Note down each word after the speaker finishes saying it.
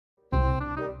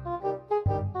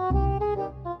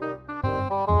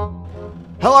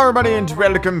Hello everybody and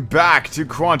welcome back to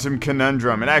Quantum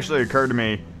Conundrum. It actually occurred to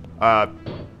me, what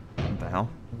the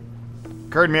hell?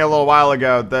 Occurred to me a little while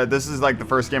ago that this is like the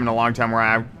first game in a long time where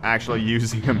I'm actually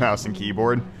using a mouse and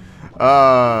keyboard.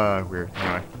 Weird.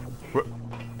 Anyway.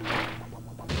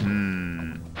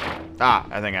 Ah,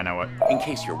 I think I know what. In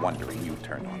case you're wondering, you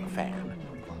turned on the fan.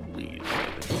 Please say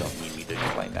that you don't need me to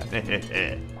explain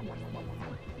that.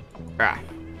 Ah.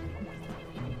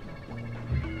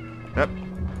 Yep.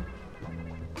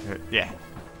 Yeah.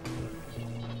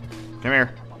 Come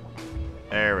here.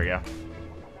 There we go.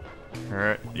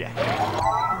 Alright,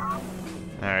 yeah.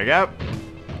 There we go.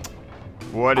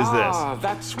 What is this? Ah,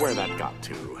 that's where that got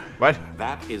to. What?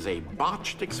 That is a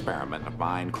botched experiment of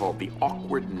mine called the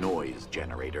awkward noise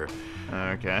generator.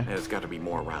 Okay. There's got to be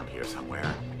more around here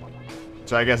somewhere.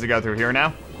 So I guess I go through here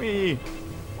now? Whee!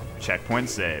 Checkpoint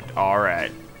saved.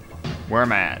 Alright. Where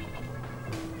am I at?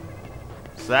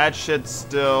 So that shit's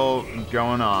still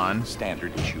going on.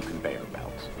 Standard issue conveyor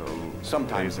belts. So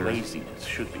sometimes laser. laziness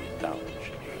should be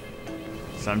indulged.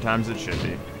 Sometimes it should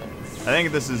be. I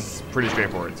think this is pretty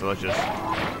straightforward, so let's just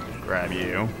grab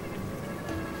you.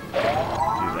 Do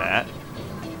that.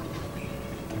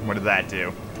 What did that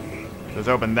do? Just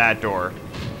open that door,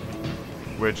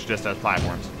 which just has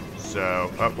platforms.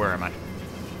 So, oh, where am I?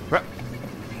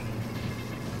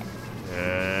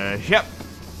 Yep.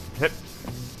 Hip.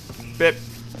 Bip.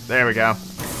 There we go.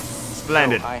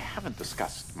 Splendid. So I haven't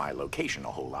discussed my location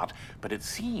a whole lot, but it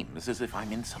seems as if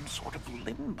I'm in some sort of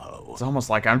limbo. It's almost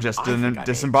like I'm just I think I a may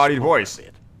disembodied explore voice. a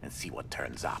bit and see what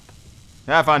turns up.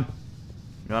 Have fun.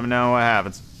 You let me know what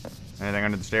happens. Anything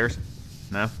under the stairs?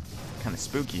 No? Kind of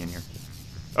spooky in here.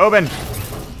 Open!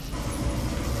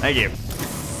 Thank you.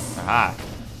 Aha.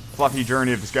 Fluffy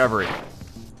journey of discovery.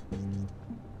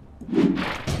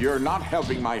 You're not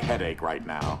helping my headache right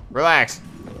now. Relax.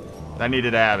 That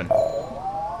needed to happen.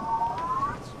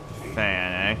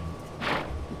 Fan, eh?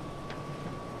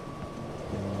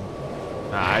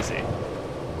 Ah, I see.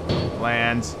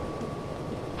 Lands.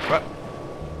 What?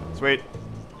 Sweet.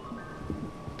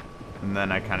 And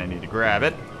then I kind of need to grab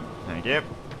it. Thank you.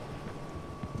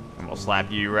 And we'll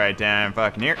slap you right down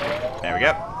fucking here. There we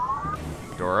go.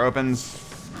 Door opens.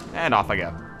 And off I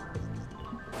go.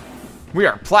 We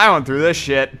are plowing through this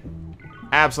shit.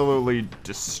 Absolutely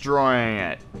destroying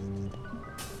it.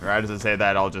 Right as I say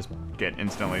that, I'll just get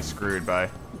instantly screwed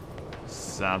by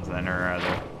something or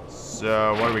other.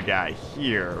 So, what do we got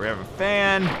here? We have a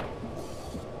fan.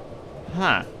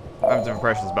 Huh. I have to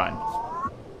press this button.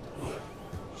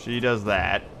 She does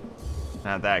that.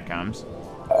 Now that comes.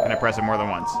 Can I press it more than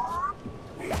once?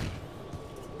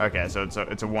 Okay, so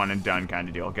it's a one and done kind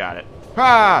of deal. Got it.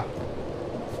 Ha!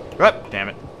 Oh, damn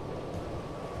it.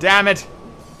 Damn it!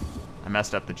 I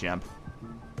messed up the jump.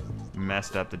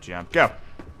 Messed up the jump. Go!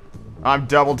 I'm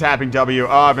double tapping W. Oh,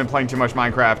 I've been playing too much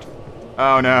Minecraft.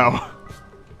 Oh no.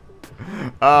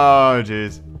 Oh,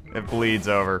 jeez. It bleeds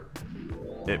over.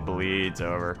 It bleeds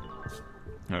over.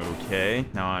 Okay,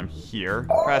 now I'm here.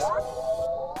 Press.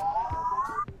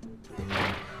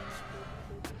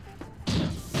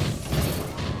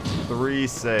 Three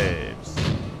saves.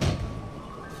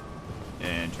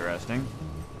 Interesting.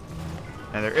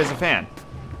 And there is a fan.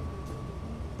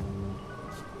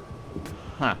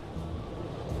 Huh.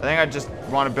 I think I just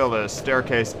want to build a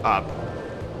staircase up,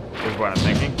 is what I'm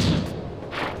thinking.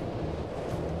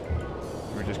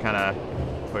 We just kind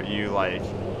of put you like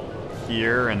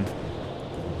here and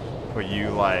put you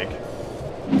like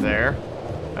there.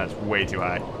 That's way too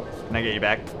high. Can I get you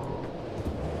back?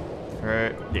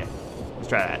 Alright, yeah. Let's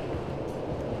try that.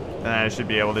 And then I should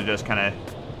be able to just kind of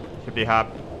hippy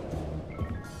hop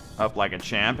up like a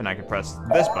champ, and I can press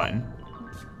this button,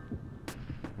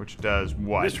 which does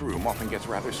what? This room often gets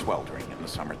rather sweltering in the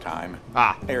summertime.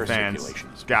 Ah, air fans. circulation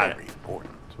is Got very it.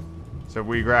 important. So if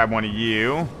we grab one of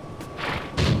you,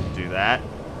 do that.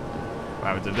 What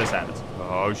happens if this happens?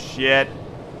 Oh shit!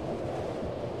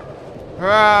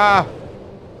 Ah!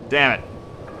 Damn it!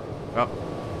 Well,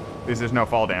 at least there's no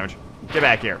fall damage. Get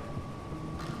back here.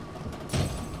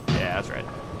 Yeah, that's right.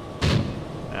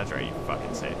 That's right, you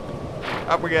fucking safe.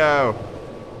 Up we go!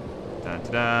 Dun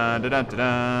dun dun dun dun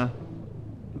dun.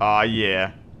 Aw,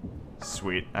 yeah.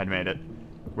 Sweet, I'd made it.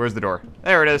 Where's the door?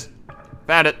 There it is.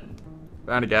 Found it.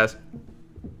 Found it, guys.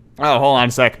 Oh, hold on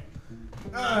a sec.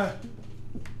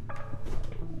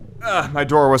 My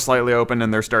door was slightly open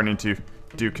and they're starting to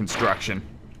do construction.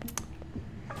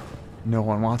 No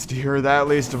one wants to hear that,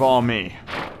 least of all me.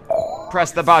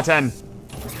 Press the button.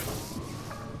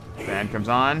 Fan comes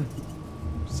on.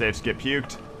 Safes get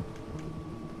puked.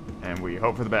 And we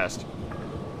hope for the best.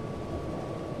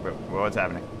 Wait, what's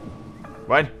happening?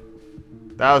 What?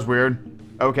 That was weird.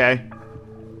 Okay.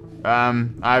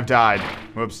 I've died.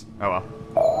 Whoops. Oh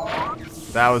well.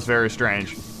 That was very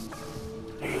strange.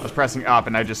 I was pressing up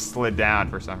and I just slid down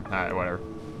for some... Alright, whatever.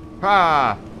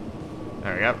 Ah!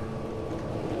 There we go.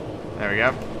 There we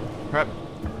go. Hup.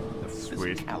 The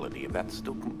Sweet. physicality of that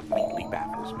still completely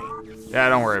baffles me. Yeah,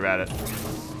 don't worry about it.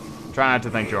 Try not to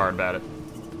think too hard about it.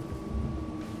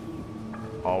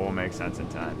 All will make sense in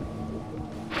time.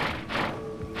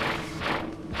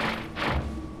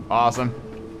 Awesome.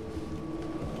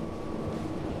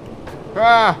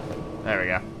 Ah! There we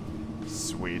go.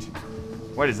 Sweet.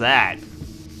 What is that?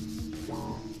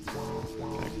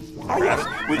 Yes.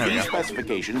 With these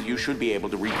specifications, you should be able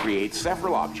to recreate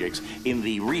several objects in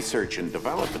the research and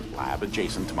development lab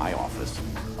adjacent to my office.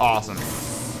 Awesome.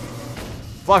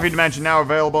 Fluffy Dimension now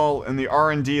available in the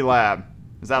R&D lab.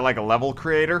 Is that like a level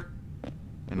creator?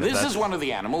 And This is one of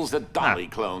the animals that Dolly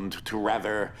cloned to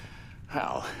rather,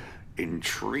 well,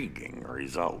 intriguing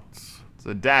results. It's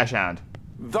a dash hound.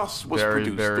 Thus was Very,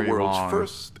 produced very the world's long.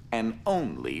 first and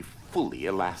only fully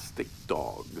elastic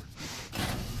dog.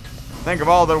 Think of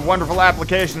all the wonderful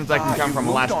applications that can come You from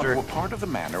moved on to elastic. a part of the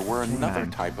manor where another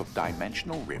type of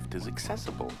dimensional rift is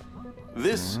accessible.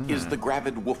 This is the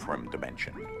gravid Wolfram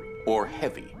dimension, or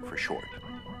heavy for short.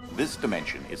 This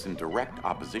dimension is in direct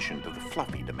opposition to the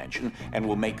fluffy dimension and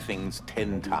will make things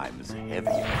 10 times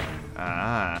heavier.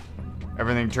 Ah.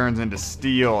 Everything turns into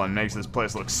steel and makes this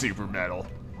place look super metal.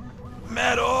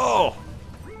 Metal!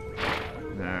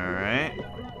 Alright.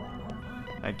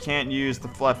 I can't use the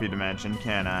fluffy dimension,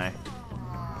 can I?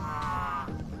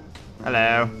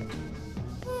 Hello.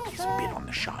 He's a bit on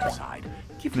the shy side.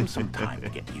 Give him some time to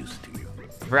get used to you.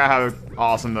 I forgot how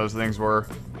awesome those things were.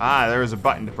 Ah, there was a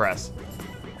button to press.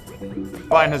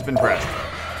 Button has been pressed.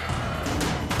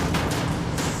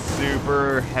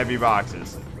 Super heavy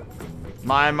boxes.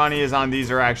 My money is on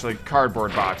these are actually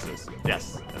cardboard boxes.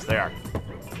 Yes, yes they are.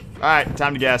 Alright,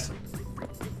 time to guess.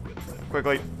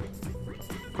 Quickly.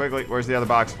 Quickly, where's the other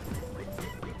box?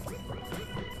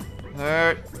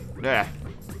 There. Yeah.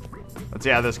 Let's see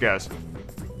how this goes.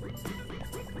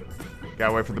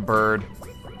 Gotta wait for the bird.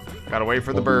 Gotta wait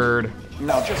for the bird.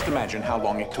 Now just imagine how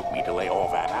long it took me to lay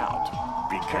all that out.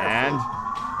 Be careful. And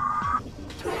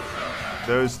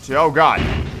those two. Oh god.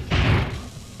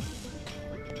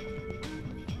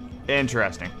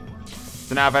 Interesting.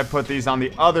 So now if I put these on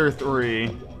the other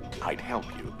three. I'd help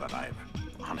you, but I've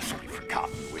honestly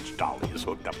forgotten which dolly is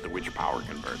hooked up to which power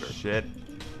converter. Shit.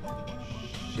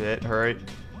 Shit, hurry.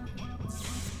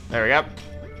 There we go.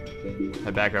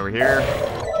 Head back over here.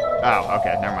 Oh,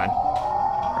 okay, never mind.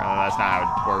 Apparently that's not how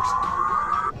it works.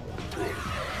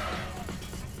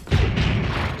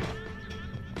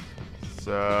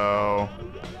 So,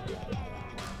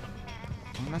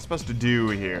 what am I supposed to do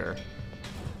here?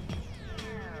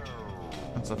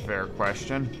 That's a fair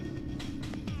question.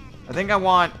 I think I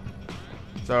want,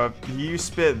 so if you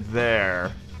spit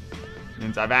there,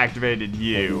 means I've activated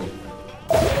you,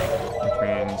 which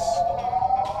means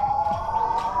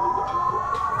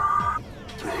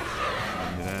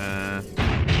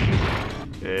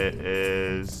it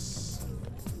is,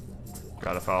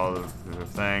 gotta follow the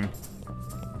thing.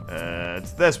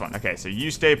 It's this one. Okay, so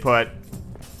you stay put.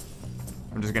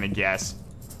 I'm just gonna guess.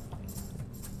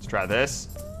 Let's try this.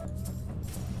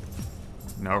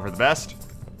 No for the best.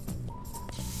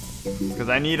 Because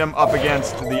I need him up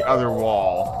against the other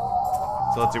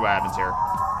wall. So let's see what happens here.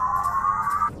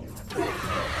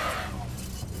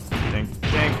 Dink,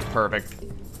 dink, perfect.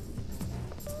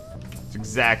 It's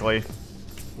exactly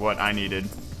what I needed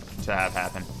to have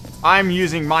happen. I'm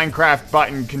using Minecraft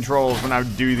button controls when I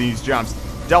do these jumps.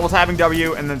 Double tapping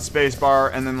W and then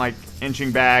spacebar and then like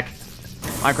inching back.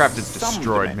 Minecraft has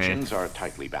destroyed Some me. dimensions are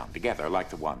tightly bound together, like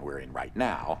the one we're in right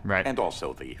now. Right. And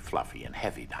also the fluffy and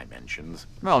heavy dimensions.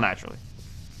 Well, naturally.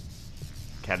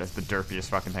 Cat is the derpiest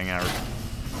fucking thing ever.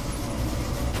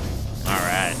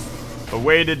 Alright.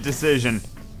 Awaited decision.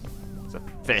 It's a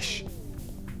fish.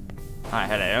 Hi,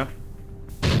 hello.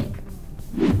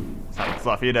 It's time to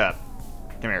fluffy it up.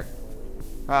 Come here.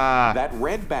 That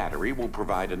red battery will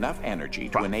provide enough energy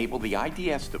to enable the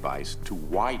IDS device to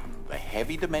widen the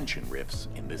heavy dimension rifts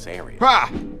in this area.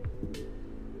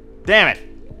 Damn it.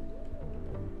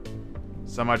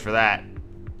 So much for that.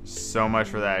 So much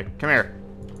for that. Come here.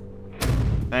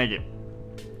 Thank you.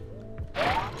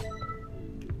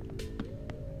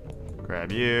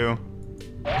 Grab you.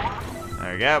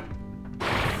 There we go.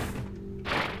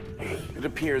 It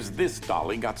appears this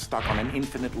dolly got stuck on an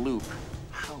infinite loop.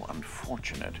 How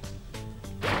unfortunate.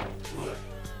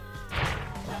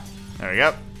 There we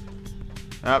go.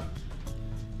 Up.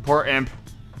 Poor imp.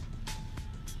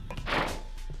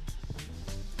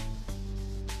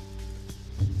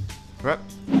 Whoop.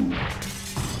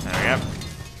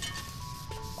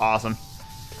 Awesome.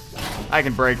 I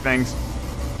can break things.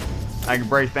 I can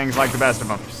break things like the best of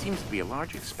them. There seems to be a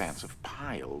large expanse of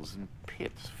piles and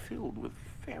pits filled with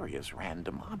various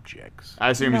random objects.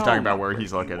 I assume he's talking about not where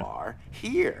he's looking. You are.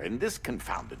 Here, in this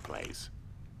confounded place.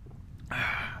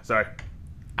 Sorry.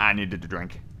 I needed to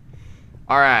drink.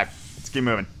 Alright, let's keep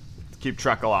moving. Let's keep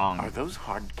truck along. Are those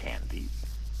hard candies?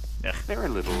 Ugh. They're a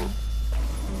little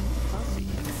fuzzy.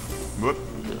 Whoop.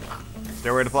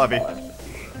 Stairway to Fluffy.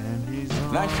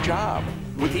 Nice job.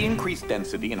 With the increased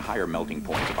density and higher melting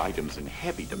points of items in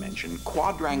heavy dimension,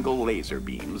 quadrangle laser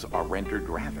beams are rendered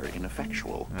rather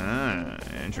ineffectual. Ah,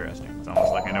 interesting. It's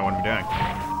almost like I know what I'm doing.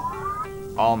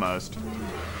 Almost. Ting,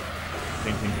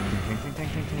 ting, ting, ting, ting, ting,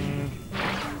 ting, ting.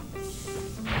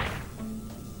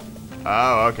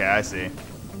 Oh, okay, I see.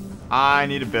 I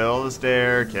need to build a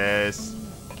staircase.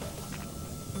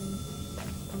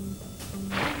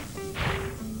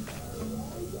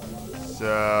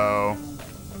 So...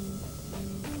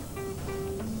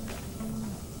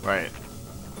 Wait.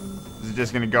 Is it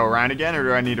just gonna go around again, or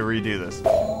do I need to redo this?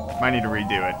 Might need to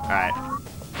redo it. Alright.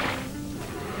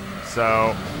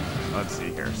 So, let's see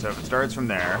here. So, it starts from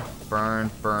there.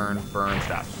 Burn, burn, burn,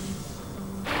 stop.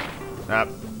 Up.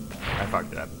 I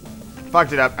fucked it up.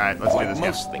 Fucked it up. Alright, let's do this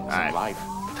again. Most things in life,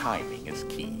 timing is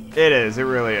key. It is. It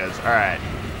really is. Alright.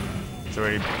 So,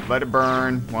 we let it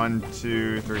burn. 1,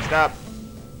 2, 3, stop.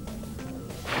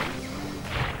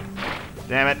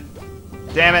 Damn it.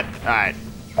 Damn it. Alright.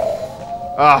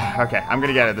 Oh, okay. I'm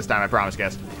gonna get it this time, I promise,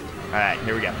 guys. Alright,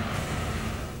 here we go.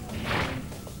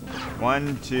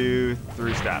 1, 2,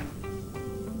 3, stop.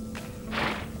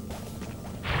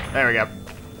 There we go.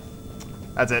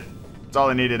 That's it. That's all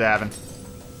that needed to happen.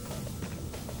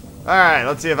 Alright,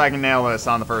 let's see if I can nail this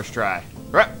on the first try.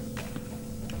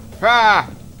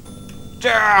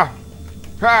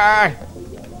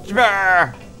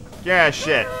 Yeah,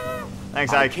 shit.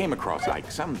 Thanks, I Ike. came across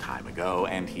Ike some time ago,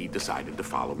 and he decided to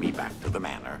follow me back to the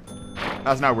manor.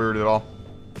 That's not weird at all.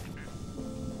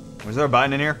 Was there a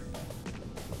button in here?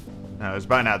 No, there's a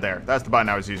button out there. That's the button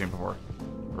I was using before.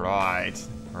 Right.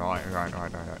 Right.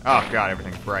 Oh, God,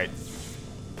 everything's bright.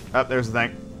 Oh, there's the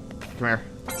thing. Come here.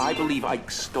 I believe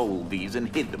Ike stole these and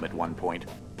hid them at one point.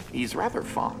 He's rather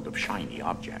fond of shiny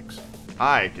objects.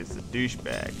 Ike is the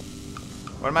douchebag.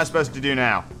 What am I supposed to do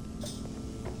now?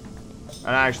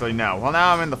 Actually, no. Well,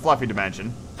 now I'm in the fluffy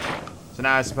dimension. So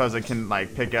now I suppose I can,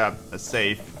 like, pick up a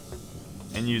safe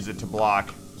and use it to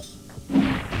block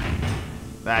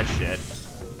that shit.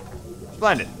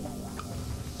 Splendid.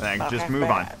 Then I can just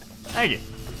move on. Thank you.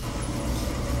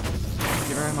 Thank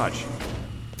you very much.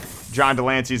 John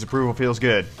Delancey's approval feels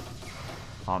good.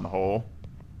 On the whole.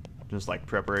 Just like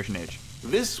Preparation H.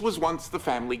 This was once the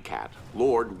family cat,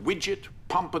 Lord Widget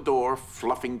Pompadour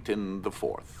Fluffington IV.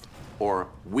 Or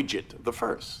Widget the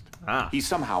First. Ah. He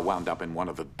somehow wound up in one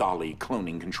of the Dolly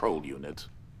cloning control units.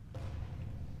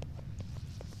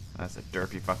 That's a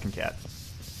derpy fucking cat.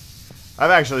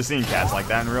 I've actually seen cats like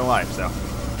that in real life, so.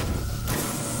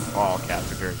 All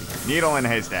cats are derpy. Needle in a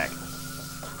haystack.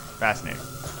 Fascinating.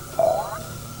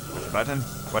 Push button.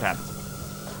 What happens?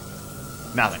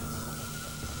 Nothing.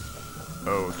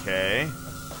 Okay.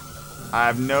 I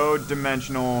have no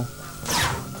dimensional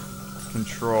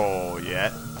control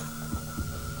yet.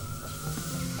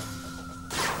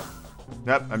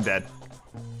 Nope, I'm dead.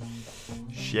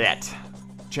 Shit.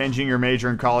 Changing your major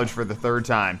in college for the 3rd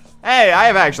time. Hey, I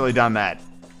have actually done that.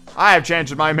 I have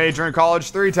changed my major in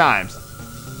college 3 times.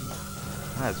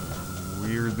 That's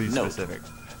weirdly specific.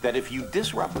 Note that if you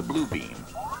disrupt the blue beam,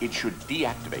 it should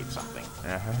deactivate something.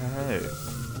 Hey.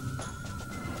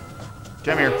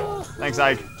 Come here. Thanks,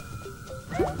 Ike.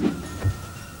 I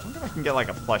wonder if I can get like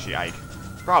a plushie Ike.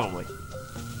 Probably.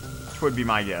 Which would be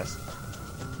my guess.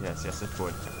 Yes, it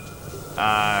would.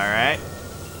 Alright.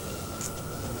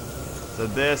 So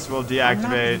this will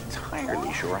deactivate. I'm not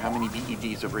entirely sure how many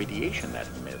BEDs of radiation that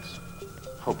emits.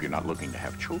 Hope you're not looking to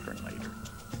have children later.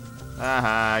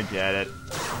 I get it.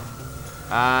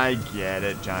 I get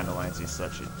it. John Delancey's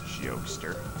such a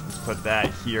jokester. Let's put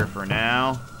that here for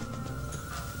now.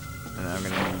 And I'm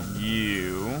gonna need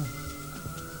you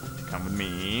to come with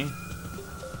me.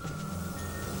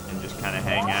 And just kind of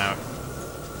hang out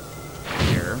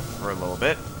here for a little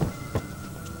bit.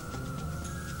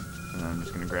 And I'm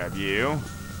just gonna grab you.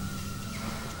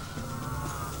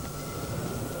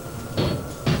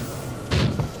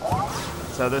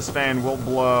 So this fan will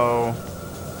blow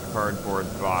cardboard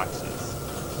boxes.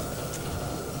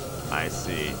 I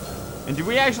see. And did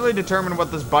we actually determine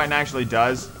what this button actually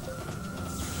does?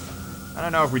 I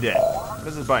don't know if we did. What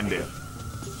does this button do?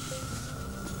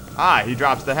 Ah, he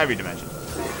drops the heavy dimension.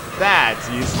 That's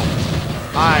useful.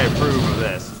 I approve of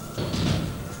this.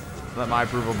 Let my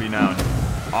approval be known.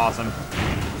 Awesome.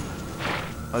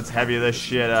 Let's heavy this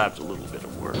shit up. A little bit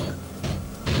of work.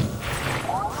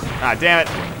 Ah, damn it.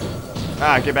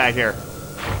 Ah, get back here.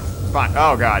 Fine.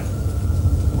 Oh, God.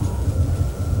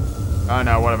 Oh,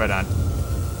 no. What have I done?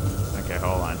 Okay,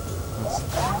 hold on.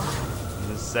 Let's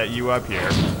just set you up here.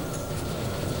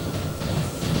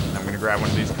 I'm going to grab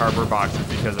one of these cardboard boxes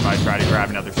because if I try to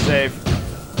grab another safe,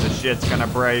 the shit's going to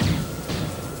break.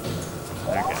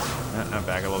 Okay. No,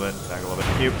 back a little bit. Back a little bit.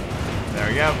 Cute. There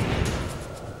we go.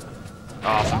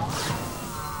 Awesome.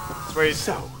 Sweet.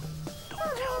 So,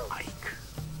 don't tell Ike,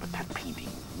 but that painting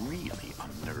really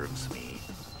unnerves me.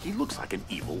 He looks like an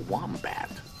evil wombat.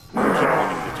 I keep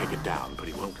wanting to take it down, but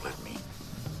he won't let me.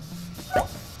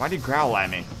 Why'd he growl at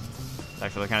me? It's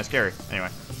actually kind of scary. Anyway.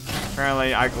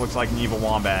 Apparently, Ike looks like an evil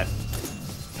wombat.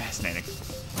 Fascinating.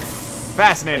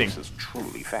 Fascinating. This is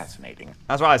truly fascinating.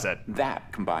 That's what I said.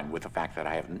 That, combined with the fact that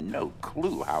I have no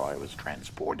clue how I was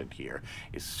transported here,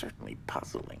 is certainly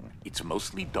puzzling. It's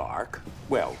mostly dark.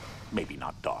 Well, maybe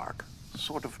not dark.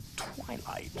 Sort of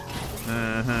twilight.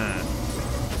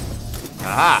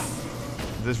 Aha!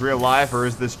 Is this real life or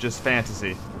is this just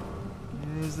fantasy?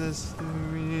 Is this the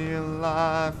real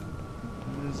life?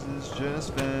 This is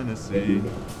just fantasy.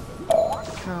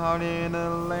 Caught in a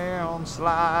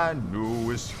landslide, no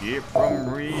escape from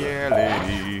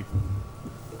reality.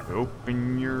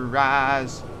 Open your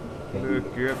eyes, look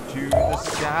up to the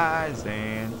skies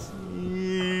and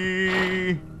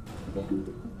see.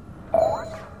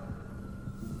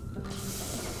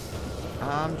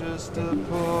 I'm just a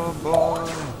poor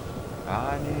boy,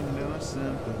 I need no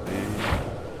sympathy.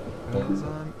 'Cause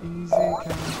I'm easy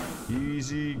come,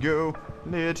 easy go,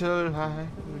 little high,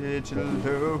 little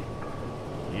low.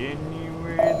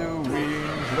 Anyway the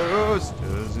wind blows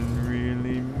doesn't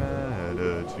really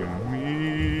matter to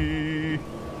me.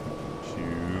 To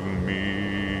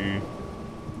me.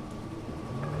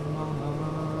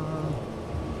 Mama,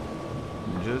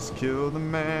 just kill the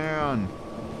man.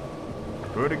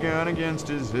 Put a gun against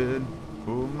his head.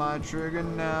 Pull my trigger,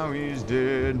 now he's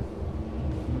dead.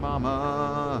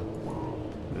 Mama,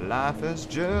 life has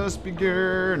just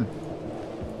begun.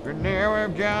 But now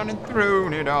I've gone and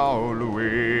thrown it all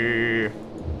away.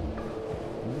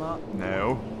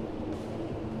 No.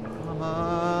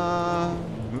 Mama.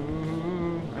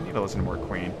 Ooh. I need to listen to more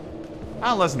Queen. I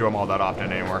don't listen to him all that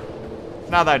often anymore. It's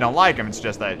not that I don't like him, it's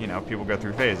just that, you know, people go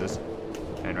through phases.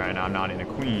 And right now I'm not in a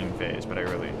Queen phase, but I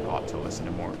really ought to listen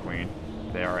to more Queen.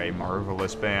 They are a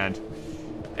marvelous band.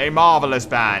 A marvelous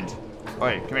band.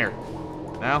 Wait, come here.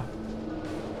 No?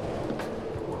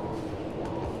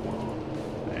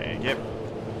 Yep.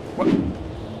 What?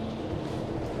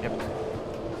 Yep.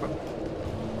 What?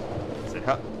 Sit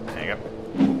up. There you go.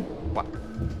 What?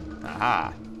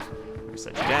 Aha. We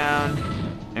set you down.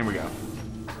 In we go.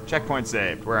 Checkpoint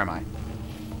saved. Where am I?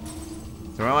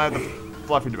 So we only have the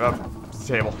fluffy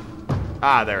table.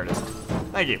 Ah, there it is.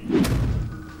 Thank you.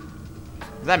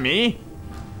 Is that me?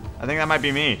 I think that might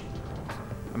be me.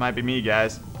 That might be me,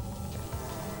 guys.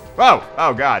 Whoa!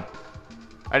 Oh, God.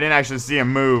 I didn't actually see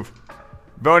him move.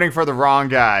 Voting for the wrong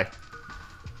guy.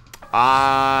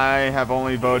 I have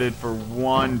only voted for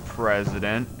one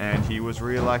president, and he was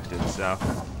reelected, so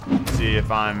let's see if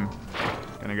I'm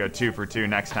gonna go 2 for 2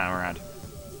 next time around.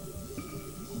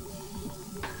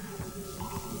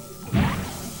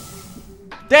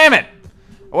 Damn it!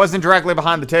 I wasn't directly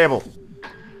behind the table.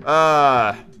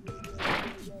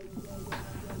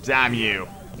 Damn you.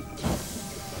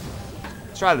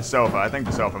 Let's try the sofa. I think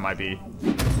the sofa might be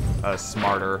a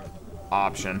smarter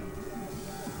option.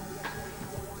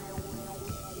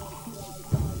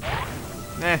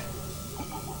 Eh.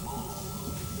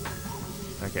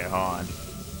 Okay, hold on.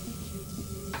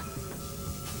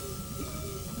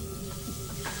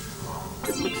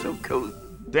 It looks so cozy.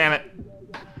 Damn it.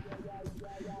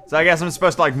 So I guess I'm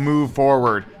supposed to, like, move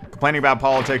forward. Complaining about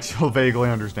politics, you'll vaguely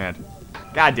understand.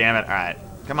 God damn it. Alright.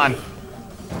 Come on.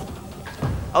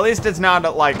 At least it's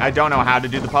not, like, I don't know how to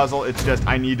do the puzzle. It's just,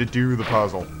 I need to do the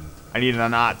puzzle. I need to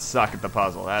not suck at the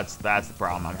puzzle. That's the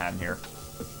problem I'm having here.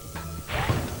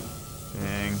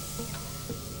 Ding.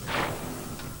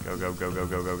 Go, go, go, go,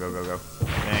 go, go, go, go, go.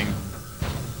 Ding.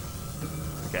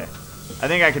 Okay. I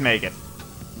think I can make it.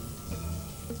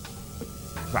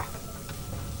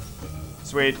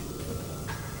 Sweet.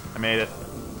 I made it.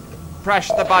 Press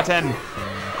the button.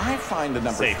 I find the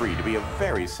number Safe. 3 to be a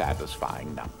very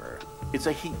satisfying number. It's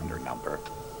a Heathner number,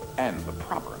 and the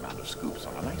proper amount of scoops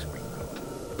on an ice cream cone.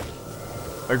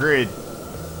 Agreed.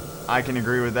 I can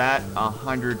agree with that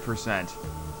 100%.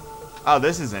 Oh,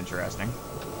 this is interesting.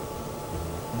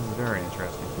 This is very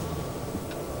interesting.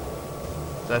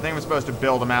 So I think I'm supposed to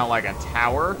build them out like a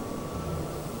tower.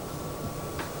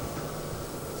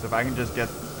 So if I can just get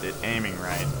it aiming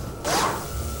right,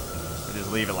 or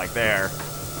just leave it like there,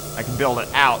 I can build it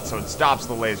out so it stops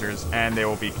the lasers and they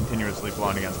will be continuously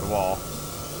blown against the wall.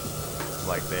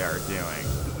 Like they are doing.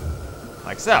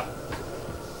 Like so.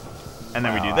 And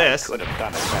then we do this. I could have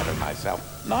done it better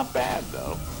myself. Not bad,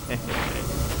 though.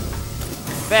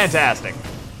 Fantastic.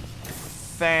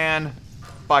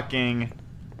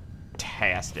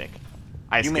 Fan-fucking-tastic.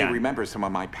 Ice You gun. may remember some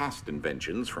of my past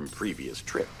inventions from previous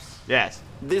trips. Yes.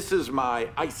 This is my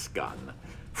ice gun,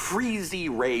 Freezy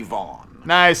Ray Vaughan.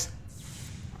 Nice.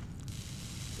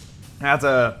 That's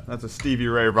a Stevie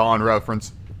Ray Vaughan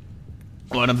reference.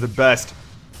 One of the best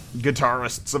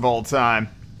guitarists of all time.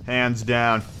 Hands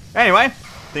down. Anyway, I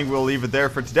think we'll leave it there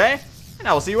for today, and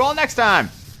I will see you all next time.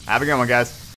 Have a good one, guys.